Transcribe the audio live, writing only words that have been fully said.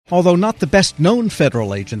Although not the best-known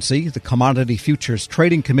federal agency, the Commodity Futures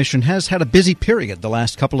Trading Commission has had a busy period the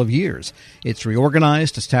last couple of years. It's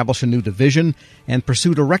reorganized, established a new division, and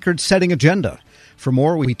pursued a record-setting agenda. For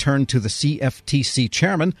more, we turn to the CFTC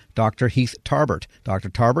chairman, Dr. Heath Tarbert. Dr.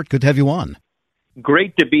 Tarbert, good to have you on.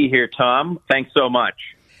 Great to be here, Tom. Thanks so much.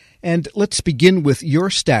 And let's begin with your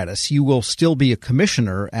status. You will still be a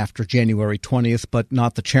commissioner after January 20th, but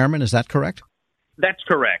not the chairman. Is that correct? That's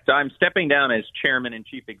correct. I'm stepping down as chairman and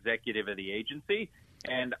chief executive of the agency,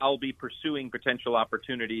 and I'll be pursuing potential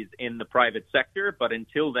opportunities in the private sector. But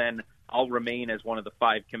until then, I'll remain as one of the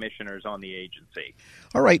 5 commissioners on the agency.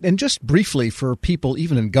 All right. And just briefly, for people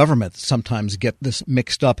even in government sometimes get this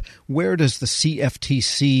mixed up, where does the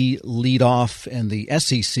CFTC lead off and the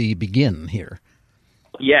SEC begin here?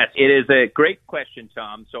 Yes, it is a great question,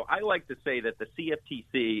 Tom. So I like to say that the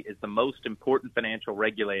CFTC is the most important financial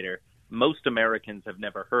regulator most Americans have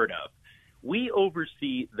never heard of. We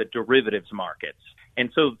oversee the derivatives markets. And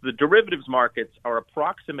so the derivatives markets are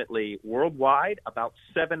approximately worldwide about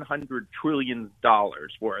 $700 trillion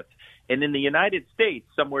worth. And in the United States,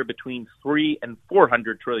 somewhere between $300 and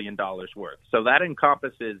 $400 trillion worth. So that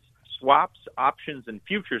encompasses swaps, options, and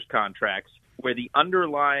futures contracts where the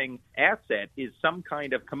underlying asset is some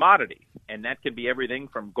kind of commodity. And that could be everything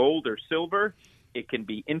from gold or silver. It can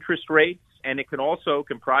be interest rates, and it can also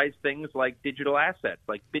comprise things like digital assets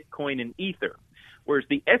like Bitcoin and Ether. Whereas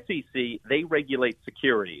the SEC, they regulate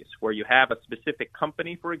securities, where you have a specific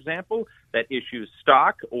company, for example, that issues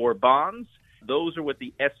stock or bonds. Those are what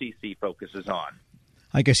the SEC focuses on.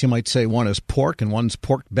 I guess you might say one is pork and one's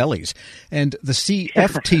pork bellies. And the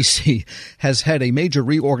CFTC has had a major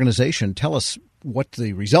reorganization. Tell us what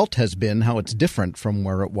the result has been, how it's different from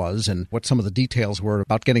where it was, and what some of the details were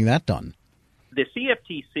about getting that done. The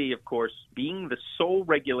CFTC, of course, being the sole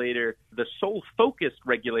regulator, the sole focused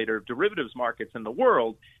regulator of derivatives markets in the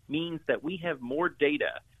world, means that we have more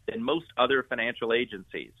data than most other financial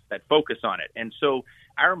agencies that focus on it. And so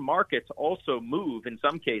our markets also move, in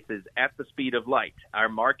some cases, at the speed of light. Our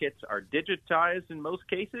markets are digitized in most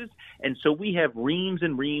cases, and so we have reams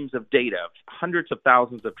and reams of data, hundreds of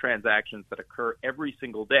thousands of transactions that occur every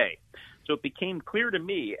single day. So it became clear to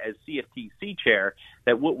me as CFTC chair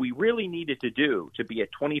that what we really needed to do to be a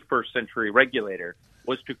 21st century regulator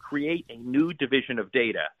was to create a new division of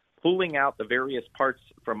data, pulling out the various parts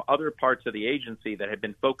from other parts of the agency that had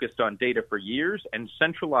been focused on data for years and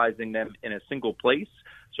centralizing them in a single place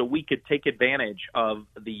so we could take advantage of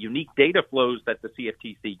the unique data flows that the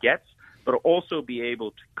CFTC gets, but also be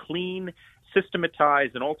able to clean,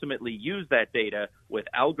 systematize, and ultimately use that data with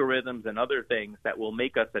algorithms and other things that will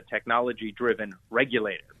make us a technology-driven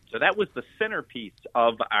regulator. So that was the centerpiece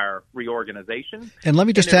of our reorganization. And let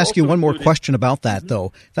me just ask you one more question about that,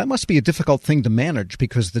 though. That must be a difficult thing to manage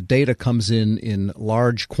because the data comes in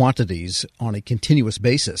large quantities on a continuous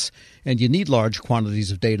basis, and you need large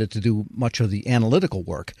quantities of data to do much of the analytical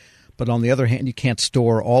work. But on the other hand, you can't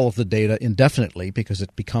store all of the data indefinitely because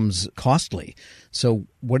it becomes costly. So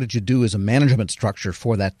what did you do as a management structure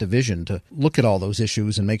for that division to look at all those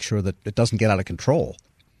issues and make sure that it doesn't get out of control?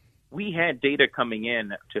 We had data coming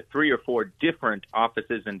in to 3 or 4 different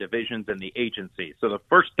offices and divisions in the agency. So the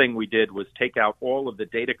first thing we did was take out all of the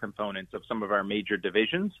data components of some of our major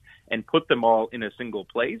divisions and put them all in a single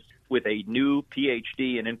place with a new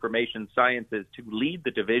PhD in information sciences to lead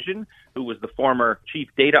the division, who was the former chief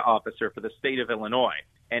data officer for the state of Illinois.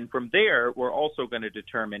 And from there, we're also going to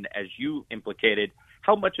determine, as you implicated,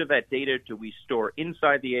 how much of that data do we store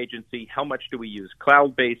inside the agency, how much do we use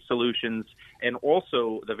cloud-based solutions, and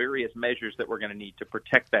also the various measures that we're going to need to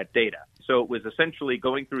protect that data. So it was essentially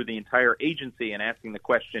going through the entire agency and asking the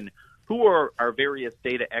question, who are our various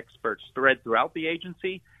data experts spread throughout the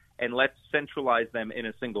agency? And let's centralize them in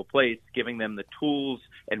a single place, giving them the tools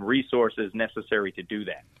and resources necessary to do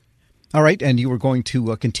that. All right, and you were going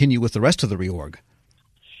to continue with the rest of the reorg.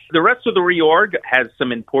 The rest of the reorg has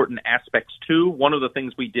some important aspects, too. One of the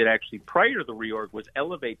things we did actually prior to the reorg was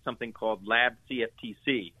elevate something called Lab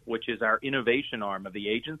CFTC, which is our innovation arm of the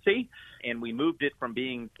agency. And we moved it from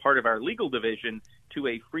being part of our legal division to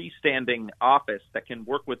a freestanding office that can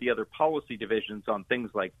work with the other policy divisions on things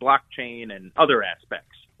like blockchain and other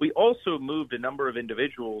aspects. We also moved a number of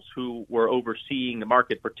individuals who were overseeing the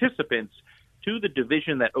market participants to the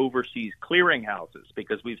division that oversees clearinghouses,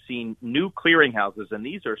 because we've seen new clearinghouses, and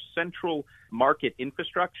these are central market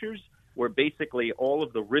infrastructures where basically all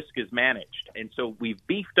of the risk is managed. And so we've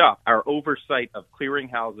beefed up our oversight of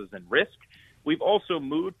clearinghouses and risk We've also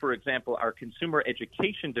moved, for example, our consumer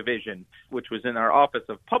education division, which was in our Office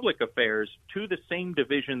of Public Affairs, to the same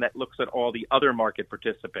division that looks at all the other market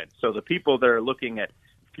participants. So the people that are looking at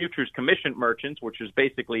futures commission merchants, which is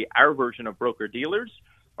basically our version of broker-dealers,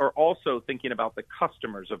 are also thinking about the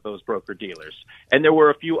customers of those broker-dealers. And there were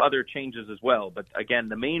a few other changes as well. But again,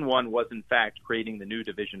 the main one was, in fact, creating the new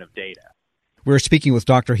division of data. We're speaking with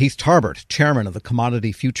Dr. Heath Tarbert, chairman of the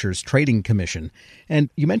Commodity Futures Trading Commission.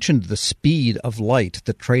 And you mentioned the speed of light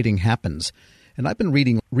that trading happens. And I've been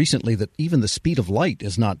reading recently that even the speed of light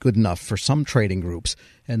is not good enough for some trading groups,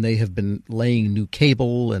 and they have been laying new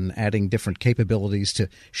cable and adding different capabilities to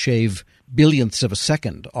shave billionths of a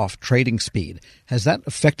second off trading speed. Has that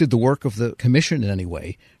affected the work of the commission in any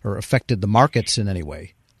way, or affected the markets in any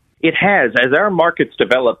way? It has. As our markets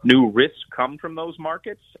develop, new risks come from those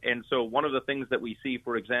markets. And so one of the things that we see,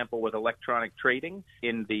 for example, with electronic trading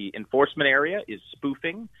in the enforcement area is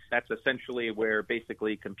spoofing. That's essentially where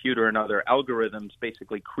basically computer and other algorithms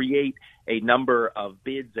basically create a number of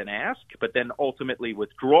bids and ask, but then ultimately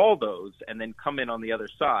withdraw those and then come in on the other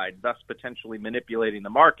side, thus potentially manipulating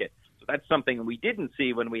the market. So that's something we didn't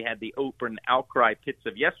see when we had the open outcry pits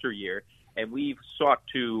of yesteryear. And we've sought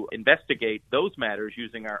to investigate those matters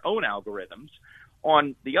using our own algorithms.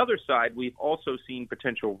 On the other side, we've also seen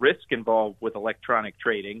potential risk involved with electronic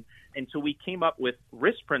trading. And so we came up with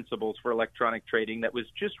risk principles for electronic trading that was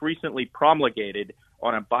just recently promulgated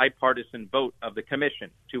on a bipartisan vote of the commission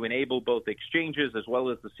to enable both exchanges as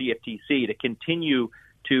well as the CFTC to continue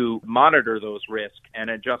to monitor those risks and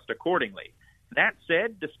adjust accordingly. That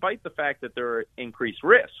said, despite the fact that there are increased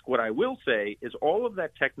risks, what I will say is all of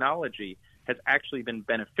that technology has actually been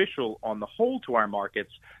beneficial on the whole to our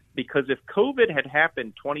markets, because if COVID had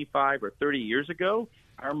happened 25 or 30 years ago,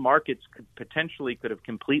 our markets could have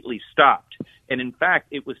completely stopped. And in fact,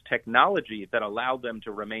 it was technology that allowed them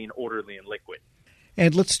to remain orderly and liquid.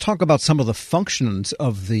 And let's talk about some of the functions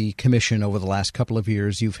of the commission over the last couple of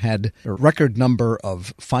years. You've had a record number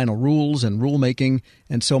of final rules and rulemaking.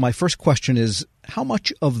 And so my first question is, how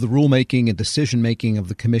much of the rulemaking and decision-making of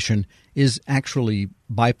the commission is actually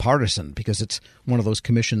bipartisan? Because it's one of those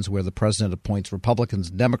commissions where the president appoints Republicans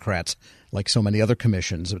and Democrats, like so many other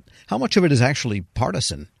commissions. How much of it is actually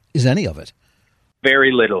partisan? Is any of it?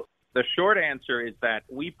 Very little. The short answer is that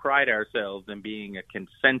we pride ourselves in being a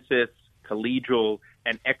consensus, collegial,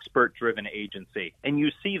 and expert-driven agency. And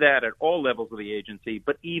you see that at all levels of the agency,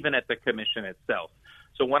 but even at the commission itself.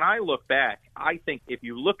 So when I look back, I think if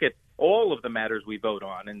you look at all of the matters we vote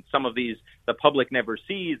on, and some of these the public never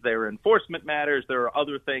sees, there are enforcement matters, there are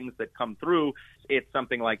other things that come through, it's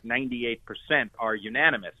something like 98% are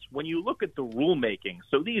unanimous. When you look at the rulemaking,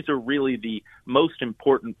 so these are really the most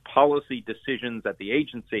important policy decisions at the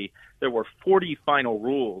agency, there were 40 final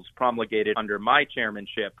rules promulgated under my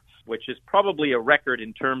chairmanship, which is probably a record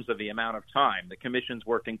in terms of the amount of time. The commission's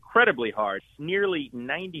worked incredibly hard. Nearly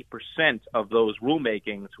 90% of those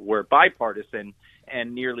rulemakings were bipartisan,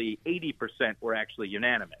 and nearly 80% were actually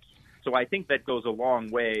unanimous. So I think that goes a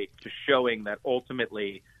long way to showing that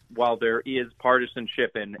ultimately, while there is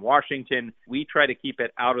partisanship in Washington, we try to keep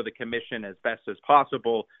it out of the commission as best as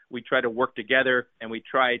possible. We try to work together, and we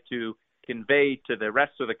try to convey to the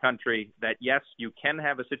rest of the country that, yes, you can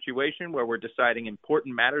have a situation where we're deciding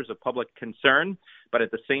important matters of public concern, but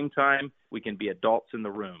at the same time, we can be adults in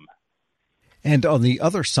the room. And on the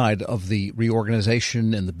other side of the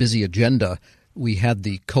reorganization and the busy agenda, we had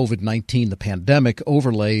the COVID-19, the pandemic,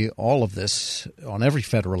 overlay all of this on every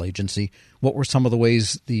federal agency. What were some of the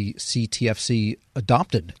ways the CTFC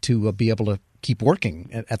adopted to be able to keep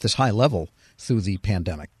working at this high level through the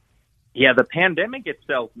pandemic? Yeah, the pandemic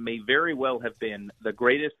itself may very well have been the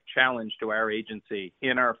greatest challenge to our agency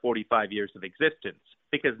in our 45 years of existence,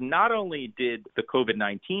 because not only did the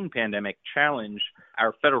COVID-19 pandemic challenge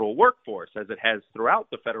our federal workforce, as it has throughout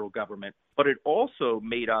the federal government, but it also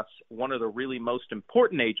made us one of the really most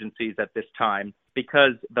important agencies at this time,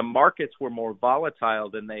 because the markets were more volatile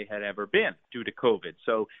than they had ever been due to COVID.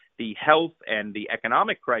 So the health and the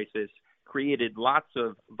economic crisis created lots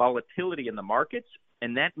of volatility in the markets,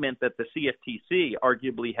 and that meant that the CFTC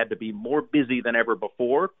arguably had to be more busy than ever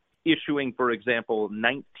before, issuing, for example,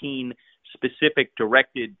 19 specific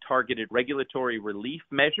directed, targeted regulatory relief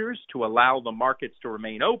measures to allow the markets to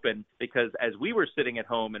remain open, because as we were sitting at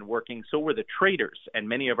home and working, so were the traders, and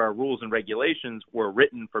many of our rules and regulations were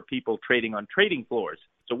written for people trading on trading floors.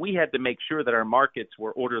 So we had to make sure that our markets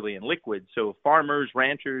were orderly and liquid, so farmers,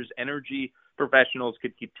 ranchers, energy professionals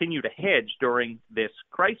could continue to hedge during this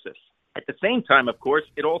crisis. At the same time, of course,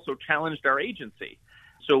 it also challenged our agency.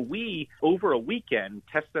 So we, over a weekend,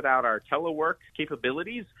 tested out our telework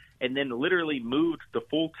capabilities and then literally moved to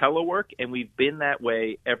full telework, and we've been that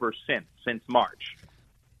way ever since March.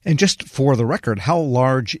 And just for the record, how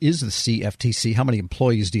large is the CFTC? How many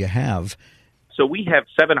employees do you have? So we have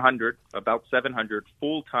about 700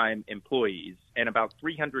 full-time employees and about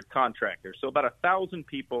 300 contractors. So about 1,000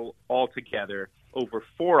 people altogether over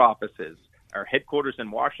 4 offices. Our headquarters in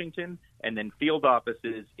Washington and then field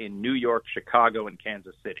offices in New York, Chicago, and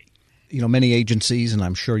Kansas City. You know, many agencies, and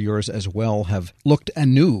I'm sure yours as well, have looked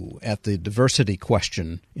anew at the diversity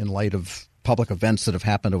question in light of public events that have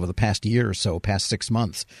happened over the past year or so, past 6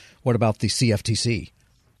 months. What about the CFTC?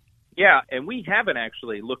 Yeah, and we haven't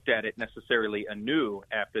actually looked at it necessarily anew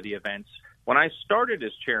after the events. When I started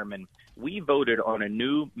as chairman, we voted on a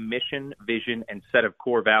new mission, vision, and set of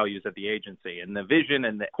core values at the agency. And the vision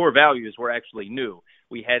and the core values were actually new.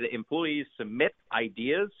 We had employees submit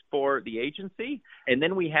ideas for the agency, and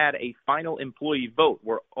then we had a final employee vote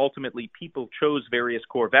where ultimately people chose various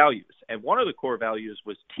core values. And one of the core values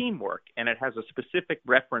was teamwork, and it has a specific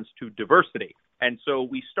reference to diversity. And so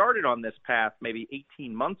we started on this path maybe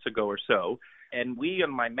 18 months ago or so, and we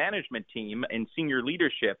on my management team and senior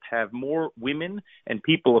leadership have more women and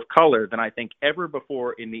people of color than I think ever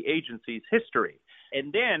before in the agency's history.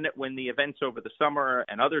 And then when the events over the summer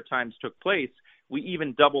and other times took place, we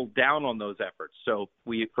even doubled down on those efforts. So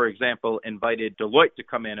we, for example, invited Deloitte to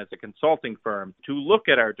come in as a consulting firm to look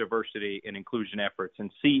at our diversity and inclusion efforts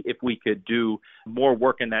and see if we could do more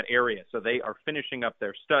work in that area. So they are finishing up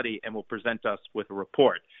their study and will present us with a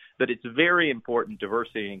report. But it's very important,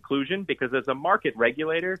 diversity and inclusion, because as a market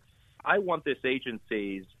regulator, I want this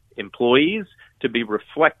agency's employees to be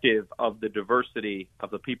reflective of the diversity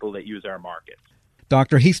of the people that use our markets.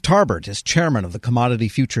 Dr. Heath Tarbert is chairman of the Commodity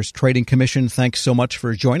Futures Trading Commission. Thanks so much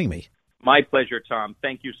for joining me. My pleasure, Tom.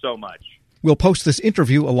 Thank you so much. We'll post this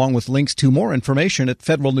interview along with links to more information at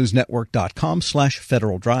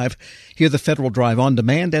federalnewsnetwork.com/Federal Drive. Hear the Federal Drive on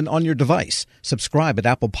demand and on your device. Subscribe at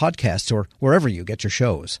Apple Podcasts or wherever you get your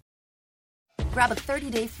shows. Grab a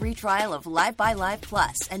 30-day free trial of Live by Live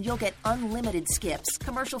Plus, and you'll get unlimited skips,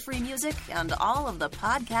 commercial-free music, and all of the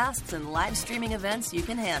podcasts and live streaming events you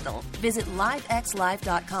can handle. Visit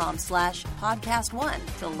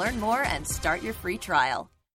livexlive.com/podcast1 to learn more and start your free trial.